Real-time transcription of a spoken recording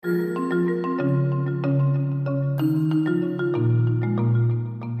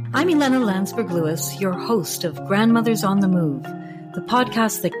I'm Elena Landsberg-Lewis, your host of Grandmothers on the Move, the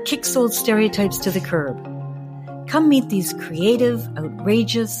podcast that kicks old stereotypes to the curb. Come meet these creative,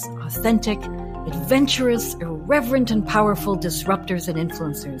 outrageous, authentic, adventurous, irreverent, and powerful disruptors and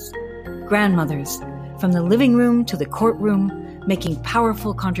influencers. Grandmothers, from the living room to the courtroom, making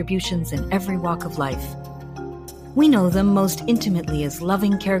powerful contributions in every walk of life. We know them most intimately as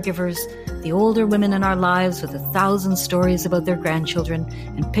loving caregivers, the older women in our lives with 1,000 stories about their grandchildren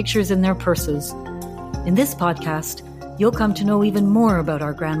and pictures in their purses. In this podcast, you'll come to know even more about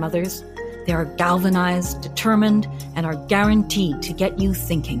our grandmothers. They are galvanized, determined, and are guaranteed to get you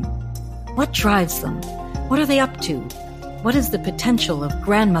thinking. What drives them? What are they up to? What is the potential of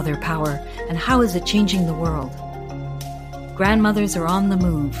grandmother power, and how is it changing the world? Grandmothers are on the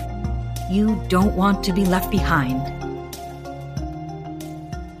move. You don't want to be left behind.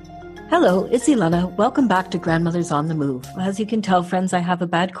 Hello, it's Elena. Welcome back to Grandmothers on the Move. As you can tell, friends, I have a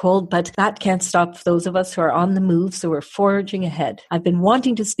bad cold, but that can't stop those of us who are on the move, so we're forging ahead. I've been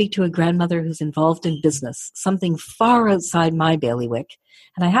wanting to speak to a grandmother who's involved in business, something far outside my bailiwick.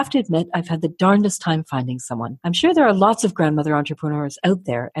 And I have to admit, I've had the darndest time finding someone. I'm sure there are lots of grandmother entrepreneurs out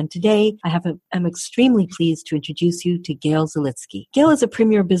there, and today I'm extremely pleased to introduce you to Gail Zalitsky. Gail is a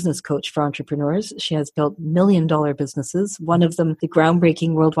premier business coach for entrepreneurs. She has built million-dollar businesses, one of them the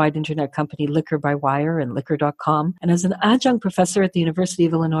groundbreaking worldwide internet company Liquor by Wire and Liquor.com. And as an adjunct professor at the University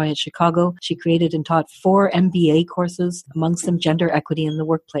of Illinois at Chicago, she created and taught 4 MBA courses, amongst them gender equity in the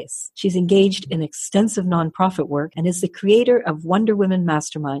workplace. She's engaged in extensive nonprofit work and is the creator of Wonder Women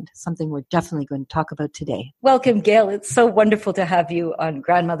Mastermind, something we're definitely going to talk about today. Welcome, Gail. It's so wonderful to have you on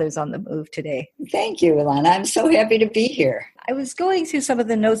Grandmothers on the Move today. Thank you, Ilana. I'm so happy to be here. I was going through some of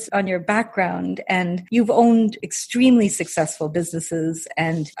the notes on your background, and you've owned extremely successful businesses,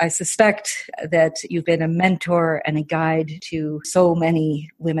 and I suspect that you've been a mentor and a guide to so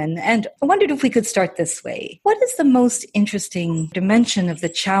many women. And I wondered if we could start this way. What is the most interesting dimension of the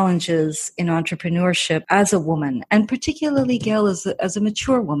challenges in entrepreneurship as a woman, and particularly, Gail, as a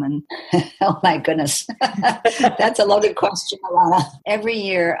mature woman? Oh, my goodness. That's a loaded question, Ilana. Every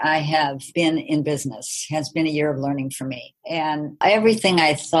year I have been in business has been a year of learning for me. And everything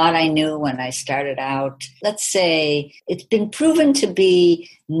I thought I knew when I started out, let's say it's been proven to be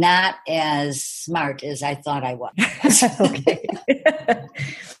not as smart as I thought I was. Okay.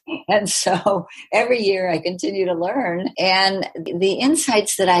 And so every year I continue to learn. And the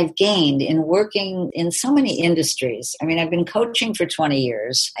insights that I've gained in working in so many industries. I mean, I've been coaching for 20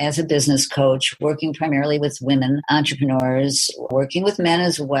 years as a business coach, working primarily with women entrepreneurs, working with men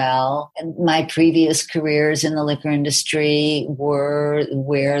as well. And my previous careers in the liquor industry were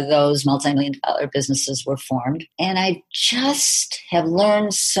where those multi-million-dollar businesses were formed. And I just have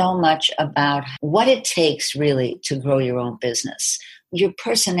learned so much about what it takes really to grow your own business. Your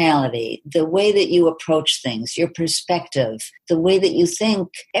personality, the way that you approach things, your perspective, the way that you think,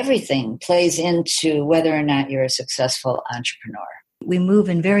 everything plays into whether or not you're a successful entrepreneur. We move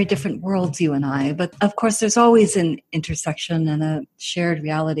in very different worlds, you and I, but of course there's always an intersection and a shared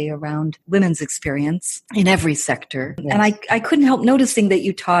reality around women's experience in every sector. Yes. And I couldn't help noticing that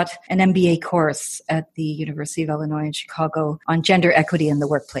you taught an MBA course at the University of Illinois in Chicago on gender equity in the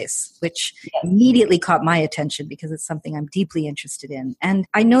workplace, which immediately caught my attention because it's something I'm deeply interested in. And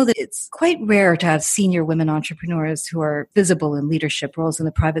I know that it's quite rare to have senior women entrepreneurs who are visible in leadership roles in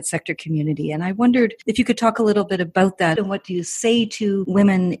the private sector community. And I wondered if you could talk a little bit about that and what do you say to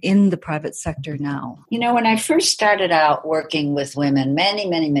women in the private sector now? You know, when I first started out working with women many,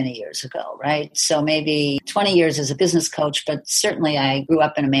 many, many years ago, right? So maybe 20 years as a business coach, but certainly I grew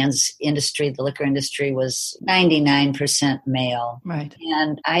up in a man's industry. The liquor industry was 99% male. Right.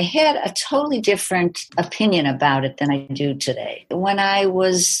 And I had a totally different opinion about it than I do today. When I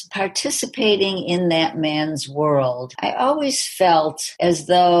was participating in that man's world, I always felt as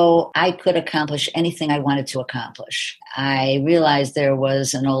though I could accomplish anything I wanted to accomplish. I realized there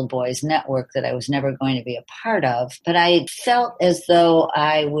was an old boys network that I was never going to be a part of, but I felt as though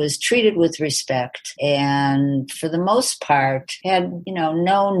I was treated with respect and for the most part had,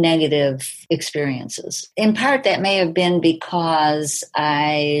 no negative experiences. In part, that may have been because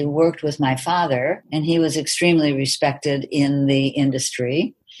I worked with my father and he was extremely respected in the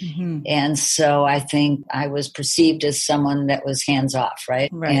industry. Mm-hmm. And so I think I was perceived as someone that was hands off,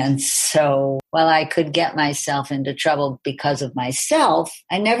 right? And so while I could get myself into trouble because of myself,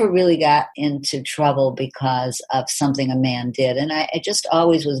 I never really got into trouble because of something a man did. And I just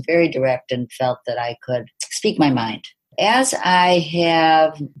always was very direct and felt that I could speak my mind. as I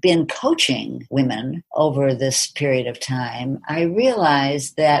have been coaching women over this period of time, I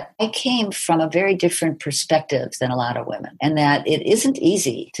realized that I came from a very different perspective than a lot of women, and that it isn't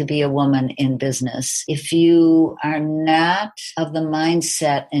easy to be a woman in business if you are not of the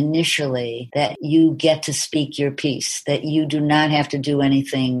mindset initially that you get to speak your piece, that you do not have to do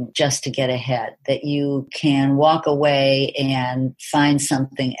anything just to get ahead, that you can walk away and find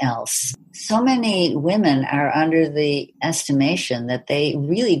something else. So many women are under the estimation that they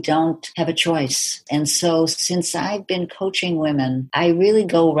really don't have a choice. And so since I've been coaching women, I really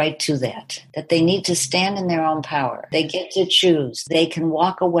go right to that they need to stand in their own power. They get to choose. They can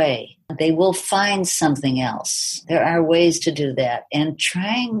walk away. They will find something else. There are ways to do that, and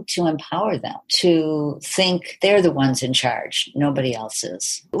trying to empower them to think they're the ones in charge. Nobody else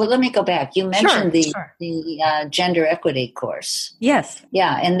is. Well, let me go back. You mentioned the gender equity course. Yes.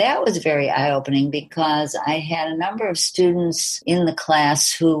 Yeah, and that was very eye-opening because I had a number of students in the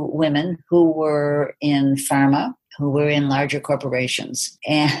class women who were in pharma, who were in larger corporations.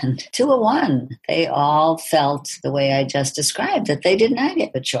 And 201, they all felt the way I just described, that they did not have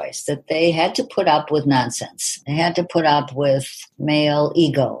a choice, that they had to put up with nonsense. They had to put up with male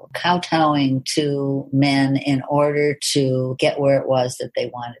ego, kowtowing to men in order to get where it was that they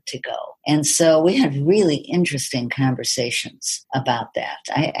wanted to go. And so we had really interesting conversations about that.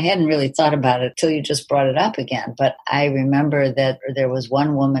 I hadn't really thought about it till you just brought it up again, but I remember that there was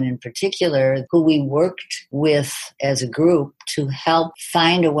one woman in particular who we worked with as a group to help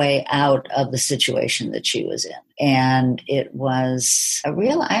find a way out of the situation that she was in. And it was a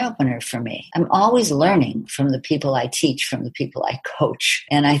real eye-opener for me. I'm always learning from the people I teach, from the people I coach.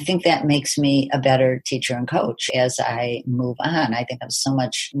 And I think that makes me a better teacher and coach as I move on. I think I'm so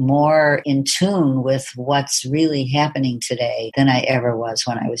much more in tune with what's really happening today than I ever was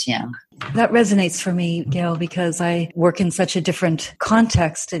when I was young. That resonates for me, Gail, because I work in such a different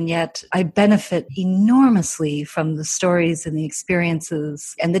context, and yet I benefit enormously from the stories and the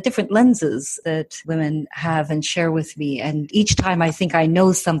experiences and the different lenses that women have and share with me. And each time I think I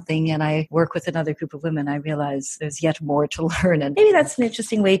know something and I work with another group of women, I realize there's yet more to learn. And maybe that's an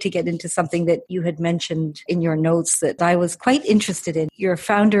interesting way to get into something that you had mentioned in your notes that I was quite interested in. You're a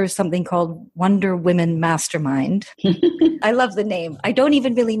founder of something called Wonder Women Mastermind. I love the name. I don't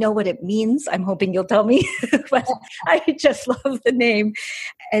even really know what it means. I'm hoping you'll tell me, but I just love the name.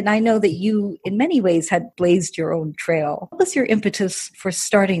 And I know that you, in many ways, had blazed your own trail. What was your impetus for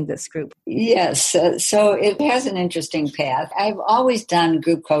starting this group? Yes. So it has an interesting path. I've always done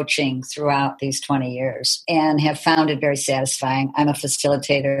group coaching throughout these 20 years and have found it very satisfying. I'm a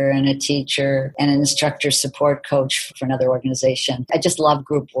facilitator and a teacher and an instructor support coach for another organization. I just love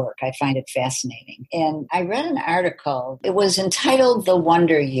group work. I find it fascinating. And I read an article. It was entitled The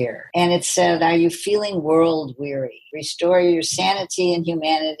Wonder Year. And it said, "Are you feeling world weary? Restore your sanity and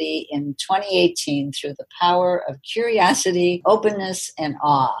humanity in 2018 through the power of curiosity, openness, and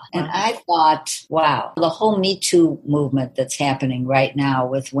awe." And I thought, wow, the whole Me Too movement that's happening right now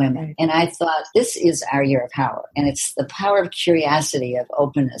with women. And I thought, this is our year of power. And it's the power of curiosity, of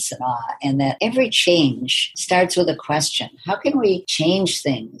openness and awe. And that every change starts with a question. How can we change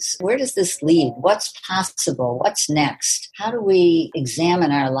things? Where does this lead? What's possible? What's next? How do we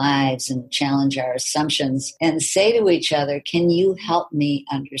examine our lives and challenge our assumptions and say to each other, can you help me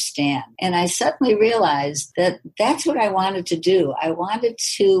understand? And I suddenly realized that that's what I wanted to do. I wanted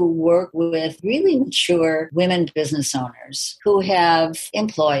to work with really mature women business owners who have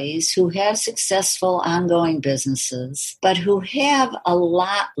employees, who have successful ongoing businesses, but who have a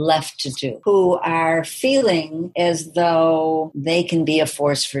lot left to do, who are feeling as though they can be a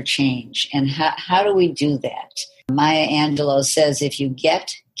force for change. And how do we do that? Maya Angelou says, if you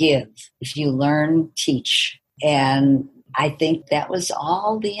get, give. If you learn, teach. And I think that was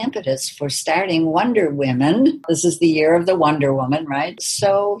all the impetus for starting Wonder Women. This is the year of the Wonder Woman, right?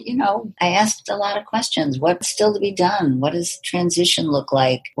 So, I asked a lot of questions. What's still to be done? What does transition look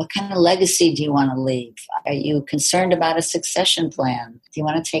like? What kind of legacy do you want to leave? Are you concerned about a succession plan? Do you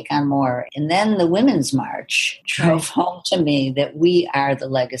want to take on more? And then the Women's March drove home to me that we are the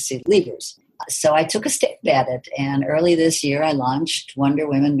legacy leavers. So I took a stab at it, and early this year I launched Wonder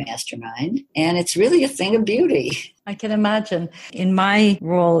Women Mastermind, and it's really a thing of beauty. I can imagine. In my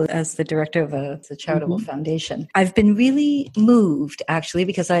role as the director of a charitable foundation, I've been really moved, actually,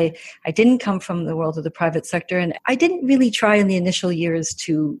 because I didn't come from the world of the private sector, and I didn't really try in the initial years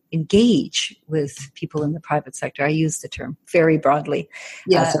to engage with people in the private sector. I use the term very broadly.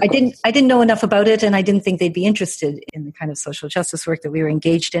 Yes, I didn't know enough about it, and I didn't think they'd be interested in the kind of social justice work that we were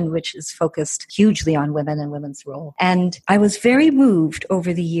engaged in, which is focused hugely on women and women's role. And I was very moved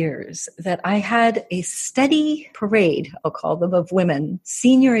over the years that I had a steady parade parade, I'll call them, of women,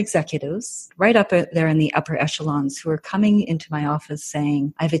 senior executives, right up there in the upper echelons, who are coming into my office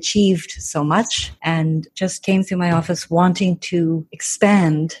saying, I've achieved so much, and just came through my office wanting to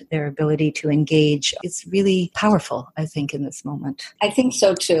expand their ability to engage. It's really powerful, I think, in this moment. I think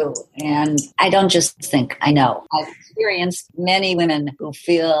so too. And I don't just think, I know. I've experienced many women who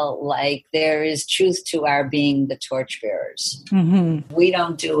feel like there is truth to our being the torchbearers. Mm-hmm. We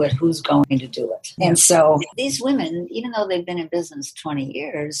don't do it, who's going to do it? Yeah. And so these women, even though they've been in business 20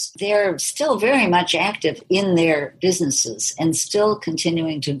 years, they're still very much active in their businesses and still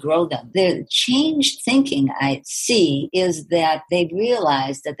continuing to grow them. The changed thinking I see is that they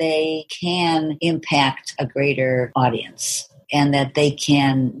realize that they can impact a greater audience and that they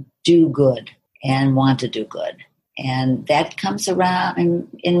can do good and want to do good. And that comes around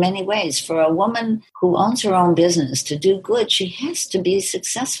in many ways. For a woman who owns her own business, to do good, she has to be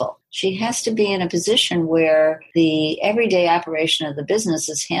successful. She has to be in a position where the everyday operation of the business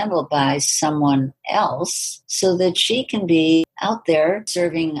is handled by someone else so that she can be out there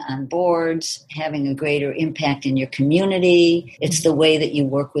serving on boards, having a greater impact in your community. It's the way that you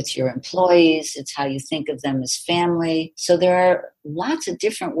work with your employees. It's how you think of them as family. So there are lots of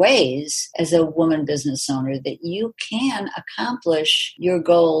different ways as a woman business owner that you can accomplish your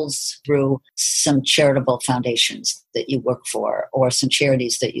goals through some charitable foundations that you work for or some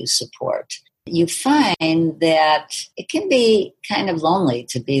charities that you support. You find that it can be kind of lonely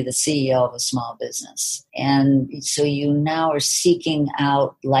to be the CEO of a small business. And so you now are seeking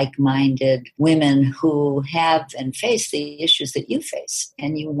out like-minded women who have and face the issues that you face,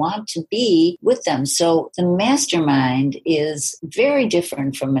 and you want to be with them. So the mastermind is very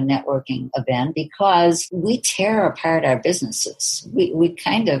different from a networking event because we tear apart our businesses. We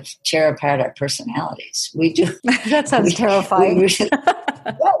kind of tear apart our personalities. We do. That sounds terrifying.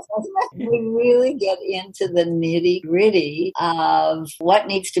 We really get into the nitty-gritty of what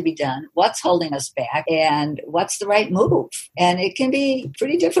needs to be done, what's holding us back, and what's the right move. And it can be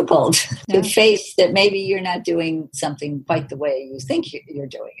pretty difficult to face that maybe you're not doing something quite the way you think you're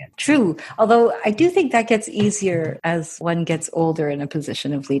doing it. True. Although I do think that gets easier as one gets older in a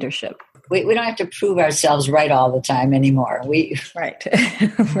position of leadership. We don't have to prove ourselves right all the time anymore. Right.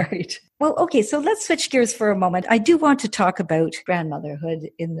 Right. Well, okay, so let's switch gears for a moment. I do want to talk about grandmotherhood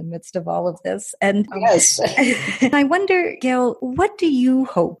in the midst of all of this. And yes. And I wonder, Gail, what do you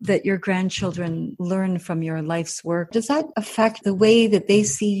hope that your grandchildren learn from your life's work? Does that affect the way that they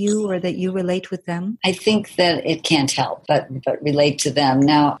see you or that you relate with them? I think that it can't help but relate to them.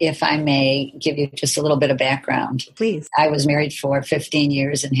 Now, if I may give you just a little bit of background. Please. I was married for 15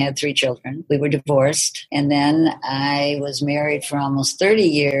 years and had 3 children. We were divorced. And then I was married for almost 30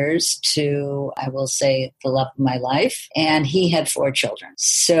 years to, I will say, the love of my life. And he had 4 children.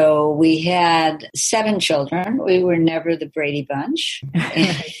 So we had 7 children. We were never the Brady Bunch.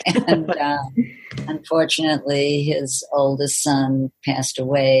 And unfortunately, his oldest son passed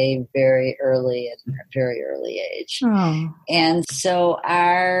away very early, at a very early age. Oh. And so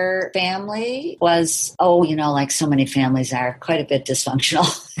our family was, like so many families are, quite a bit dysfunctional.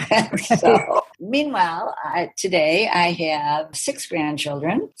 So, meanwhile, today I have 6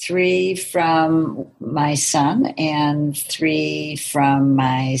 grandchildren, 3 from my son and 3 from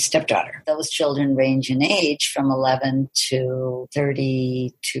my stepdaughter. Those children range in age from 11 to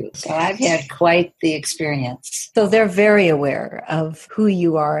 32. So I've had quite the experience. So they're very aware of who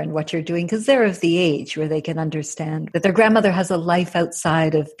you are and what you're doing because they're of the age where they can understand that their grandmother has a life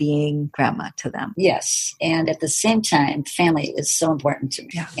outside of being grandma to them. Yes. And at the same time, family is so important to me.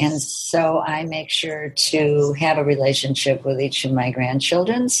 Yeah. And so I make sure to have a relationship with each of my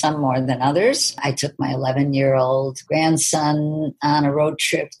grandchildren, some more than others. I took my 11-year-old grandson on a road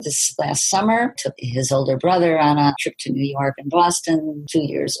trip this last summer, took his older brother on a trip to New York and Boston 2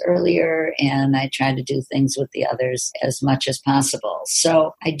 years earlier, and I tried to do things with the others as much as possible.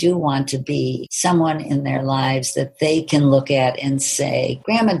 So I do want to be someone in their lives that they can look at and say,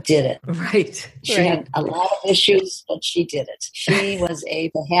 Grandma did it. Right. She had a lot of issues, but she did it. She was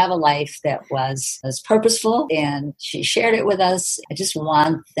able to have a life that was purposeful, and she shared it with us. I just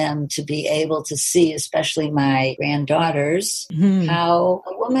want them to be able to see, especially my granddaughters, how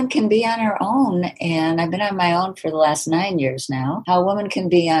a woman can be on her own. And I've been on my own for the last 9 years now. How a woman can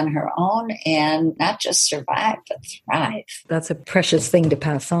be on her own and not just survive, but thrive. That's a precious thing to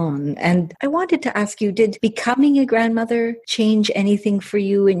pass on. And I wanted to ask you, did becoming a grandmother change anything for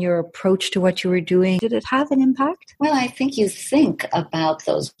you in your approach to what you were doing? Did it have an impact? Well, I think you think about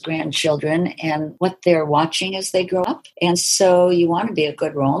those grandchildren and what they're watching as they grow up. And so you want to be a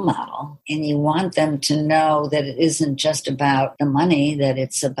good role model, and you want them to know that it isn't just about the money, that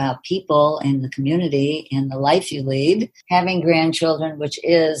it's about people and the community and the life you lead. Having grandchildren, which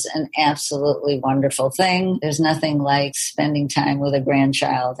is an absolutely wonderful thing. There's nothing like spending time with a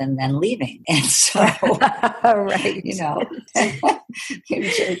grandchild and then leaving. And so, right.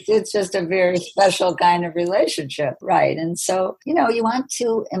 It's just a very special kind of relationship, right? And so, you want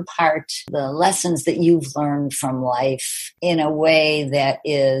to impart the lessons that you've learned from life in a way that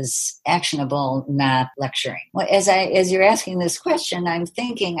is actionable, not lecturing. Well, as you're asking this question, I'm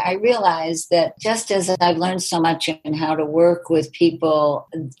thinking, I realize that just as I've learned so much in how to work with people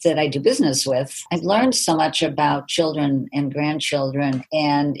that I do business with, I've learned so much about children and grandchildren.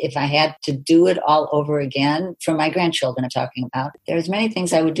 And if I had to do it all over again, for my grandchildren I'm talking about, there's many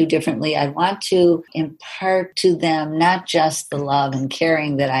things I would do differently. I want to impart to them not just the love and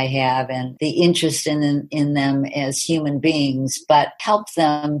caring that I have and the interest in them as human beings, but help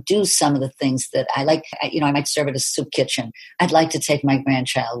them do some of the things that I like. I might serve at a soup kitchen. I'd like to take my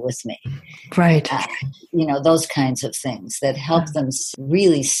grandchild with me. Right. Those kinds of things that help them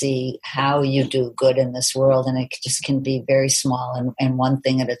really see how you do good in this world. And it just can be very small and one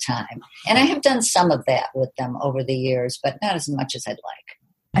thing at a time. And I have done some of that with them over the years, but not as much as I'd like.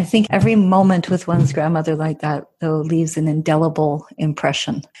 I think every moment with one's grandmother like that, though, leaves an indelible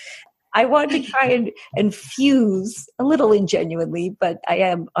impression. I want to try and fuse, a little ingenuinely, but I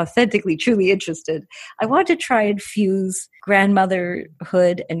am authentically, truly interested. I want to try and fuse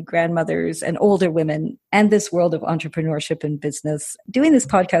grandmotherhood and grandmothers and older women and this world of entrepreneurship and business. Doing this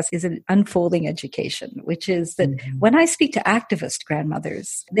podcast is an unfolding education, which is that when I speak to activist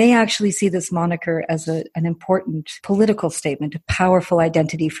grandmothers, they actually see this moniker as an important political statement, a powerful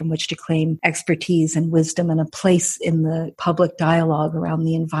identity from which to claim expertise and wisdom and a place in the public dialogue around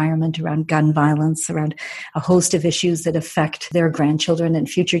the environment, around gun violence, around a host of issues that affect their grandchildren and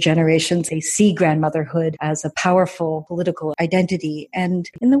future generations. They see grandmotherhood as a powerful political identity. And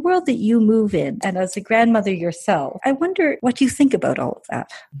in the world that you move in, and as a grandmother yourself, I wonder what you think about all of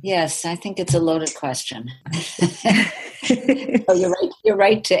that. Yes, I think it's a loaded question. Oh, you're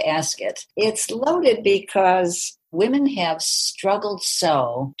right to ask it. It's loaded because women have struggled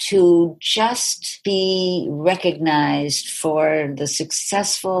so to just be recognized for the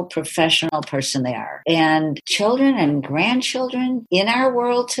successful professional person they are. And children and grandchildren in our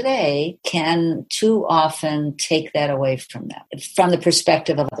world today can too often take that away from them, from the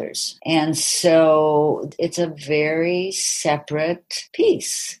perspective of others. And so it's a very separate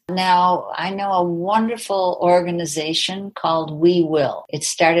piece. Now, I know a wonderful organization called We Will. It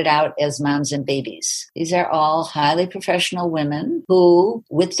started out as Moms and Babies. These are all highly professional women who,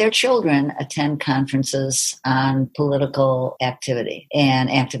 with their children, attend conferences on political activity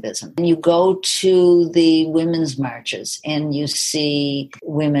and activism. And you go to the women's marches and you see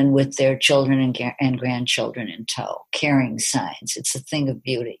women with their children and grandchildren in tow, carrying signs. It's a thing of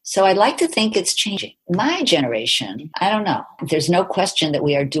beauty. So I'd like to think it's changing. My generation, I don't know. There's no question that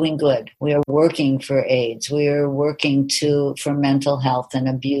we are doing good. We are working for AIDS. We are working for mental health and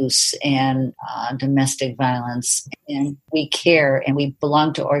abuse and domestic violence. And we care, and we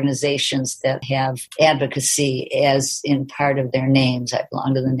belong to organizations that have advocacy as in part of their names. I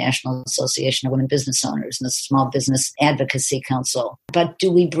belong to the National Association of Women Business Owners and the Small Business Advocacy Council. But do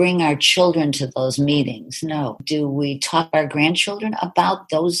we bring our children to those meetings? No. Do we talk to our grandchildren about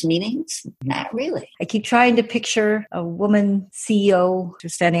those meetings? Not really. I keep trying to picture a woman CEO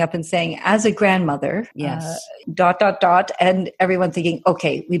standing up and saying, as a grandmother, yes, ... and everyone thinking,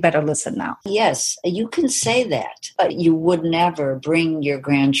 okay, we better listen now. Yes, you can say that, but you would never bring your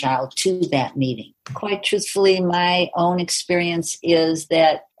grandchild to that meeting. Quite truthfully, my own experience is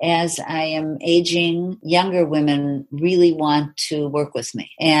that as I am aging, younger women really want to work with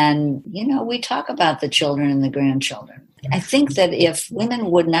me. And, we talk about the children and the grandchildren. I think that if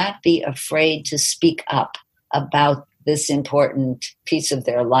women would not be afraid to speak up about this important piece of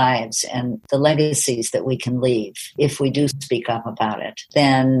their lives and the legacies that we can leave if we do speak up about it,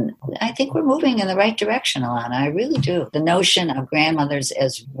 then I think we're moving in the right direction, Alana. I really do. The notion of grandmothers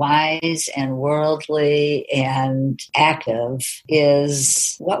as wise and worldly and active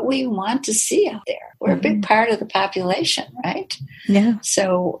is what we want to see out there. We're a big part of the population, right? Yeah.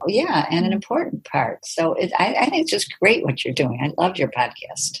 So, yeah, and an important part. So I think it's just great what you're doing. I loved your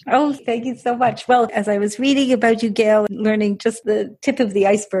podcast. Oh, thank you so much. Well, as I was reading about you, Gail, learning just the tip of the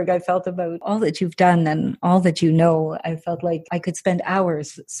iceberg, I felt about all that you've done and all that you know. I felt like I could spend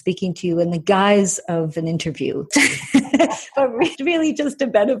hours speaking to you in the guise of an interview. but really just to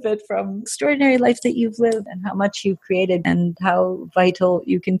benefit from extraordinary life that you've lived and how much you've created and how vital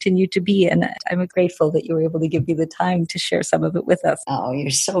you continue to be. And I'm grateful that you were able to give me the time to share some of it with us. Oh,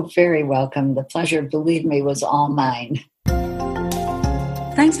 you're so very welcome. The pleasure, believe me, was all mine.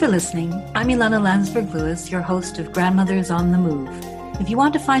 Thanks for listening. I'm Ilana Landsberg-Lewis, your host of Grandmothers on the Move. If you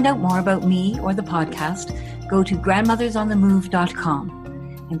want to find out more about me or the podcast, go to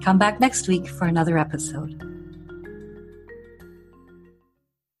grandmothersonthemove.com and come back next week for another episode.